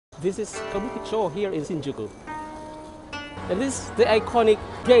This is KABUKICHO here in Shinjuku. And this is the iconic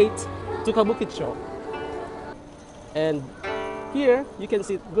gate to KABUKICHO. And here you can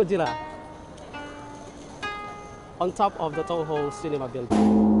see Godzilla on top of the Toho cinema building.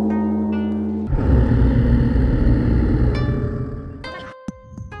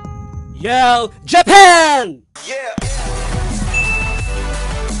 Yell Japan! Yeah!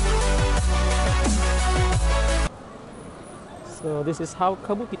 So this is how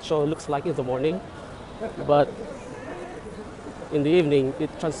KABUKICHO looks like in the morning, but in the evening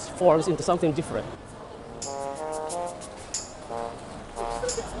it transforms into something different.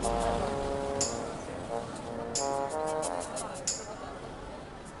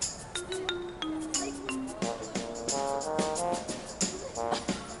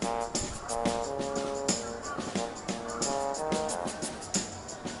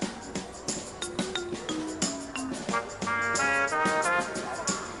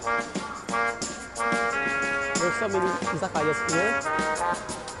 There's so many izakayas here.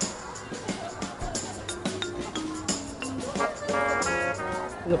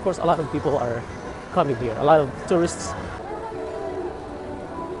 And of course, a lot of people are coming here. A lot of tourists.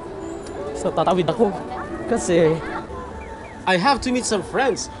 So tatawid ako kasi I have to meet some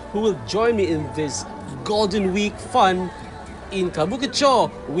friends who will join me in this Golden Week fun in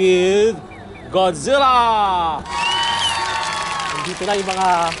KABUKICHO with Godzilla! Dito na yung mga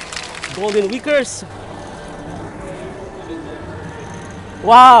Golden Weekers.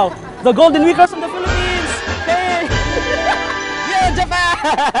 Wow! The Golden Weekers from the Philippines! Hey! Yeah, Japan!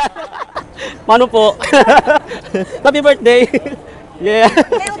 Mano po? Happy birthday! Yeah!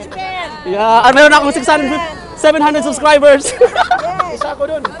 Hail Japan! Yeah! At meron akong 700 subscribers! Isa ko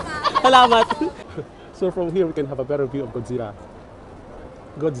dun! Salamat! So from here we can have a better view of Godzilla.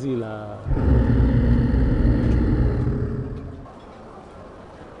 Godzilla!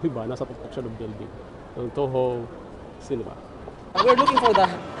 Diba? Nasa top siya ng building. Ng Toho Cinema. We're looking for the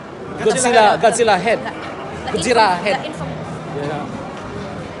Godzilla head. Godzilla head. Yeah.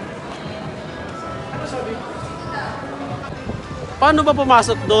 Paano ba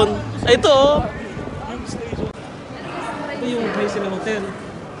pumasok doon? Ito oh. Ito yung High Cinema Hotel.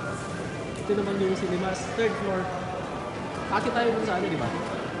 Ito naman yung cinemas, third floor. Akit tayo dun sa ano, di ba?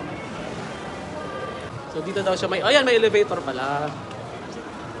 So dito daw siya may, ayan may elevator pala.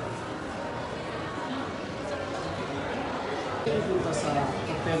 Punta sa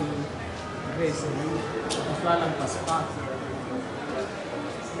Hotel Grace, tapos lalampas pa.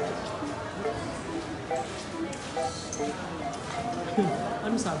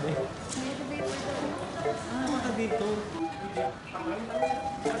 Ano sabi? Ah, maka dito. Okay.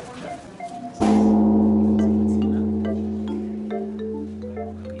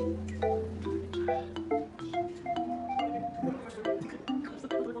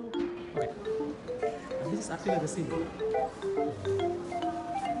 This is actually the scene.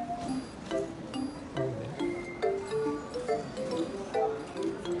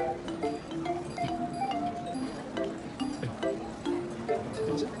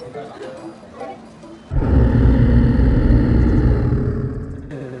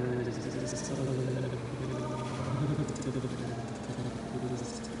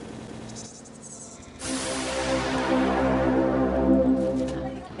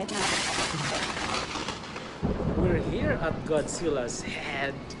 We're here at Godzilla's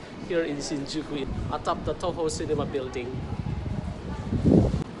head here in Shinjuku atop the Toho cinema building.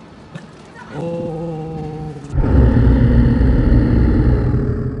 Oh.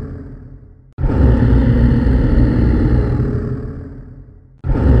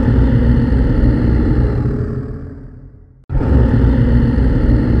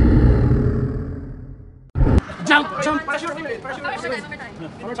 Jump! Jump! One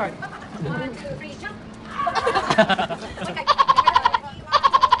more time. 1, 2, 3, jump!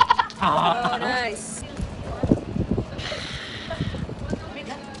 Ah. Oh, nice.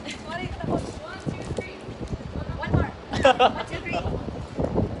 One more. 1, 2, 3.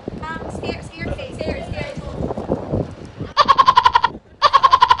 Scared face. Scared.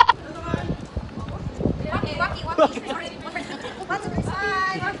 Walkie. Sorry. 1, 2, 3.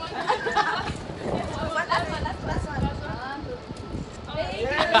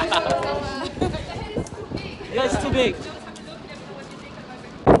 Last one. Yeah, it's too big.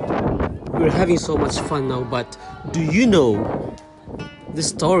 We're having so much fun now, but do you know the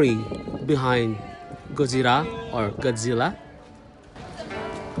story behind Godzilla or Godzilla?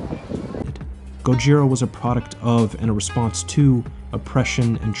 Gojira was a product of and a response to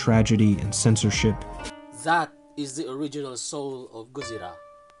oppression and tragedy and censorship. That is the original soul of Godzilla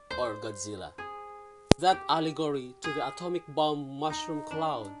or Godzilla. That allegory to the atomic bomb mushroom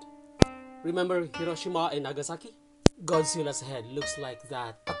cloud Remember Hiroshima and Nagasaki? Godzilla's head looks like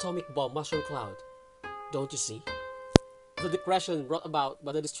that atomic bomb mushroom cloud. Don't you see? The depression brought about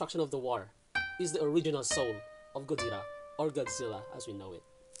by the destruction of the war is the original soul of Godzilla, or Godzilla as we know it.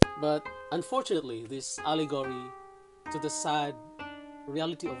 But unfortunately, this allegory to the sad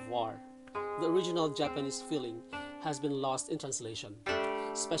reality of war, the original Japanese feeling has been lost in translation,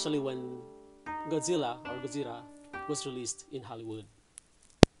 especially when Godzilla was released in Hollywood.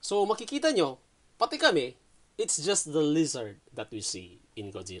 So makikita nyo, pati kami, it's just the lizard that we see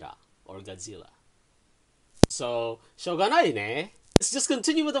in Godzilla or Godzilla. So, shoganai ne. Let's just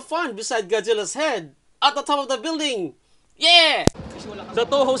continue with the fun beside Godzilla's head at the top of the building. Yeah! The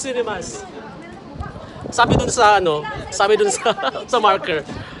Toho Cinemas. Sabi dun sa sa marker,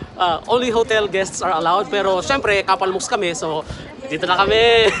 only hotel guests are allowed, pero syempre kapalmuks kami, so dito na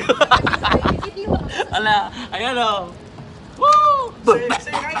kami. Ala, ayan o. Woo! We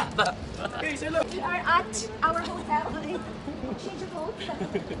are at our hotel in Shinjuku,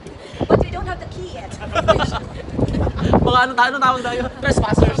 but we don't have the key yet. Mga ano tawag tayo?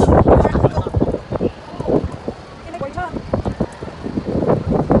 Trespassers.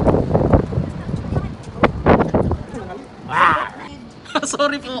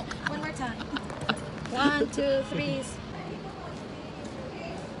 Sorry po. One more time. 1, 2, 3.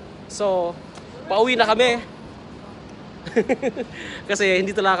 So, pauwi na kami. Kasi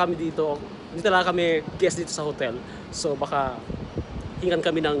hindi talaga kami dito. Hindi talaga kami guest dito sa hotel. So, baka hingan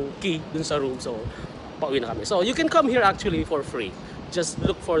kami ng key dun sa room. So, pauwi na kami. So, you can come here actually for free. Just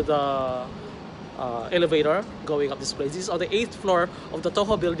look for the elevator going up this place. This is on the 8th floor of the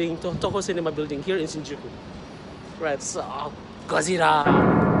Toho building, Toho Cinema building here in Shinjuku. Right, so, Godzilla!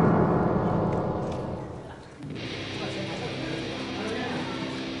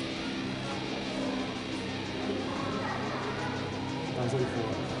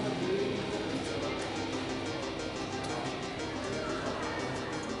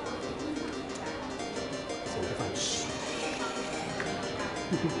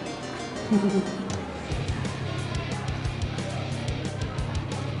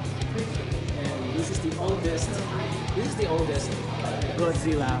 And this is the oldest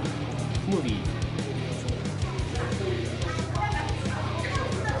Godzilla movie.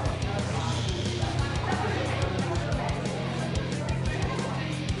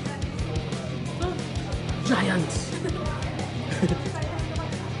 Giant.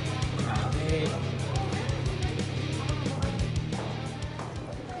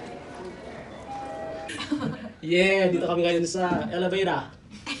 Yeah, dito kami ngayon sa elevator.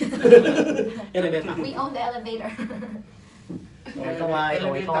 Elevator. We own the elevator. Kawai.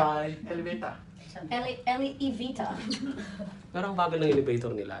 Elevator. Evita. Parang bagal ng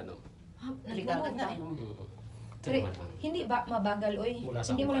elevator nila, no? Nagbagal na. Pero hindi ba mabagal, oy? Mula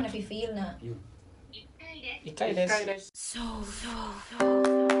sa Hindi mo ulan. lang nafe-feel na. Ikai des. So.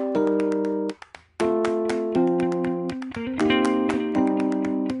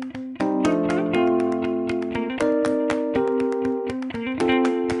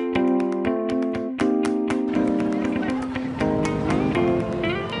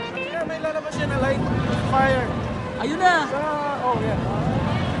 May lalabas yan na light fire. Ayun na! Oh, yeah.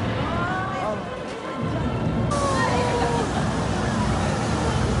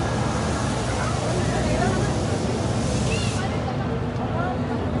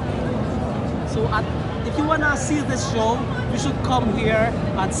 So if you wanna see this show, you should come here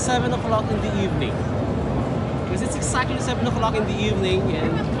at 7 o'clock in the evening. Because it's exactly 7 o'clock in the evening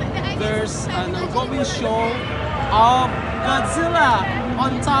and there's an ongoing show of Godzilla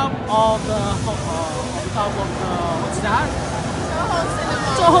on top of the what's that?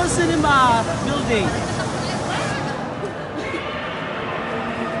 Toho Cinema building.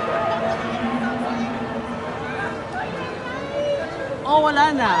 Oh,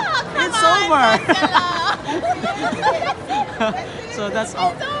 wala na. It's over. So that's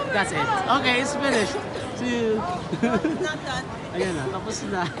all. That's it. Okay, it's finished. See you. Not done. Ayan na, tapos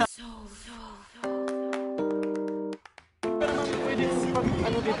na. Pwede pag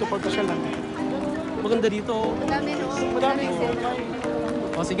ano dito pagkasyal lang. Maganda dito. Madami, no? Madami.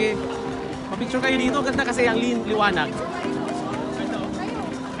 O sige, pa-picture kayo dito. Ganda kasi ang liwanag.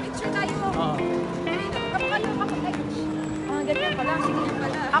 Picture tayo. Oo. Ganyan pala. Sige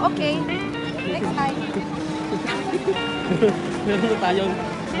pala. Okay. Next time. Meron na tayong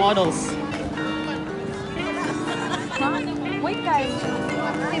models. Wait, guys.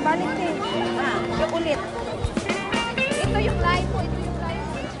 Okay, balik eh. Yung ulit. Ito yung line mo. Ito yung line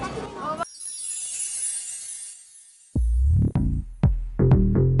mo.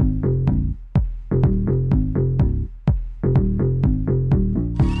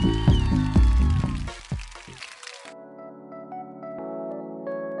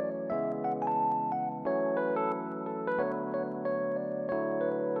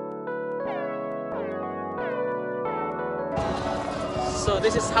 So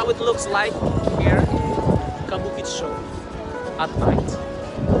this is how it looks like here, Kabukicho at night.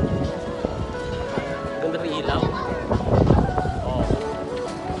 Ganda ng ilaw. Oh.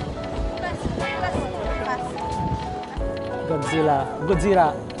 Godzilla.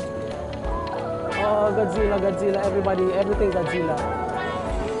 Godzilla. Oh, Godzilla, Godzilla. Everybody, everything Godzilla.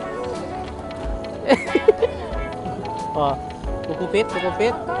 Oh, kukupit,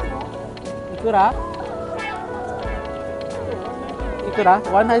 kukupit. Ikura? Ikura?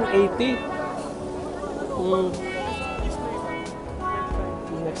 180.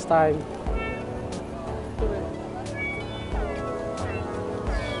 Next time.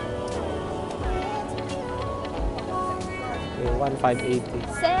 Okay, 1,580.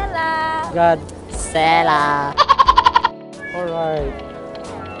 Sela! God. Sela! Alright.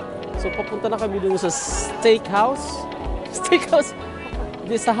 So, papunta na kami dun sa steakhouse. Steakhouse?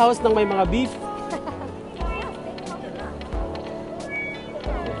 This sa house ng may mga beef.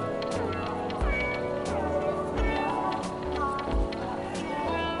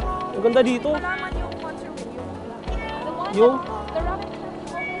 Ang ganda dito. Malaman yung concert with you. The one Yung? The ramen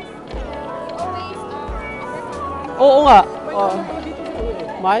always Oo nga.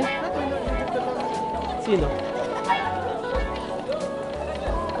 May? Sino?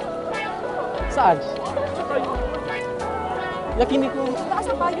 Saan? Yakinig ko.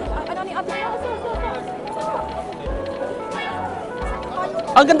 Asa pa yung ano ni Ate?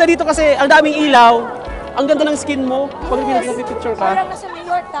 Ang ganda dito kasi, ang daming ilaw. Ang ganda ng skin mo. Pag pinag-picture ka. Parang nasa New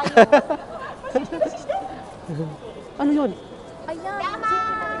York tayo. Ano yun? Ayan.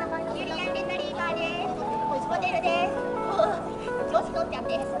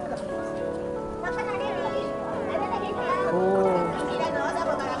 Oh.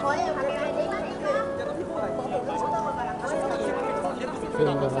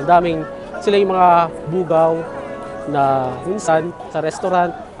 Ang daming, sila yung mga bugaw na minsan sa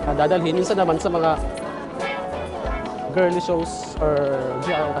restaurant dadalhin, minsan naman sa mga girly shows or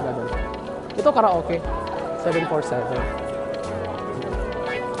GRO kadadalhin. Ito karaoke, 747.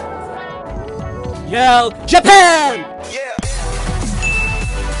 Yell, Japan!